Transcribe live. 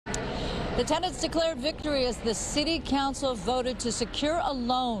The tenants declared victory as the city council voted to secure a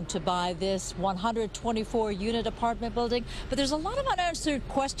loan to buy this 124-unit apartment building. But there's a lot of unanswered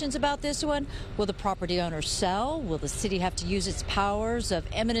questions about this one. Will the property owner sell? Will the city have to use its powers of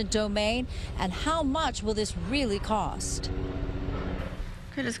eminent domain? And how much will this really cost?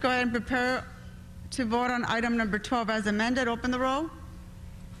 Okay, let's go ahead and prepare to vote on item number 12 as amended. Open the roll.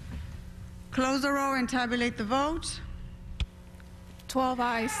 Close the roll and tabulate the vote. 12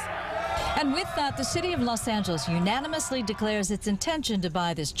 ayes. And with that, the city of Los Angeles unanimously declares its intention to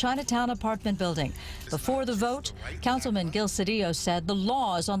buy this Chinatown apartment building. Before the vote, Councilman Gil Cedillo said the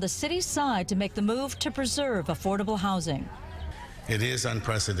law is on the city's side to make the move to preserve affordable housing. It is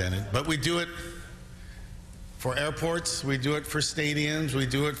unprecedented, but we do it for airports, we do it for stadiums, we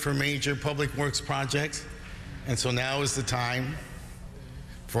do it for major public works projects. And so now is the time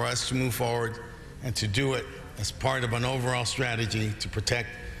for us to move forward and to do it as part of an overall strategy to protect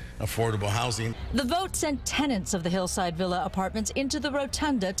affordable housing. The vote sent tenants of the Hillside Villa apartments into the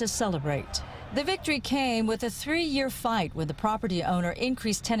rotunda to celebrate. The victory came with a 3-year fight when the property owner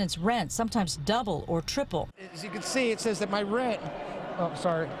increased tenants' rent, sometimes double or triple. As you can see, it says that my rent,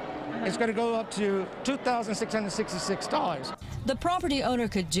 it's going to go up to $2,666. The property owner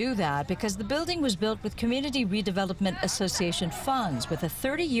could do that because the building was built with Community Redevelopment Association funds with a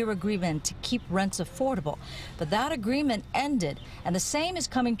 30-year agreement to keep rents affordable. But that agreement ended, and the same is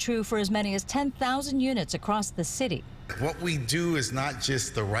coming true for as many as 10,000 units across the city. What we do is not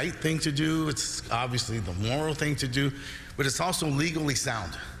just the right thing to do, it's obviously the moral thing to do, but it's also legally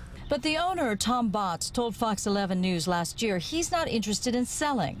sound. But the owner, Tom Botts, told Fox 11 News last year he's not interested in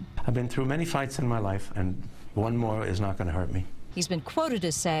selling. I've been through many fights in my life, and one more is not going to hurt me. He's been quoted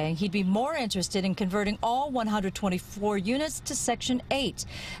as saying he'd be more interested in converting all 124 units to Section 8.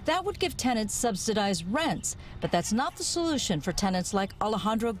 That would give tenants subsidized rents, but that's not the solution for tenants like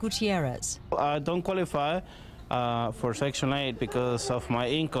Alejandro Gutierrez. I don't qualify for Section 8 because of my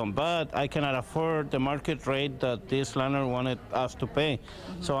income, but I cannot afford the market rate that this landlord wanted us to pay.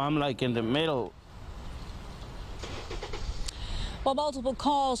 So I'm like in the middle. Well, multiple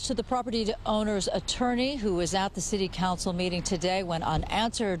calls to the property owner's attorney, who was at the city council meeting today, went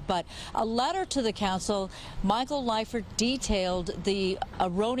unanswered. But a letter to the council, Michael Leifert detailed the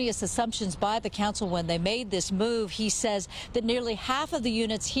erroneous assumptions by the council when they made this move. He says that nearly half of the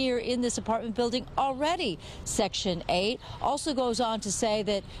units here in this apartment building already Section 8. Also goes on to say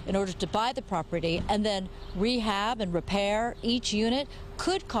that in order to buy the property and then rehab and repair each unit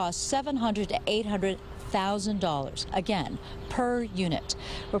could cost $700,000 to $800,000, again, per unit.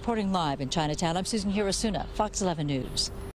 Reporting live in Chinatown, I'm Susan Hirosuna, Fox 11 News.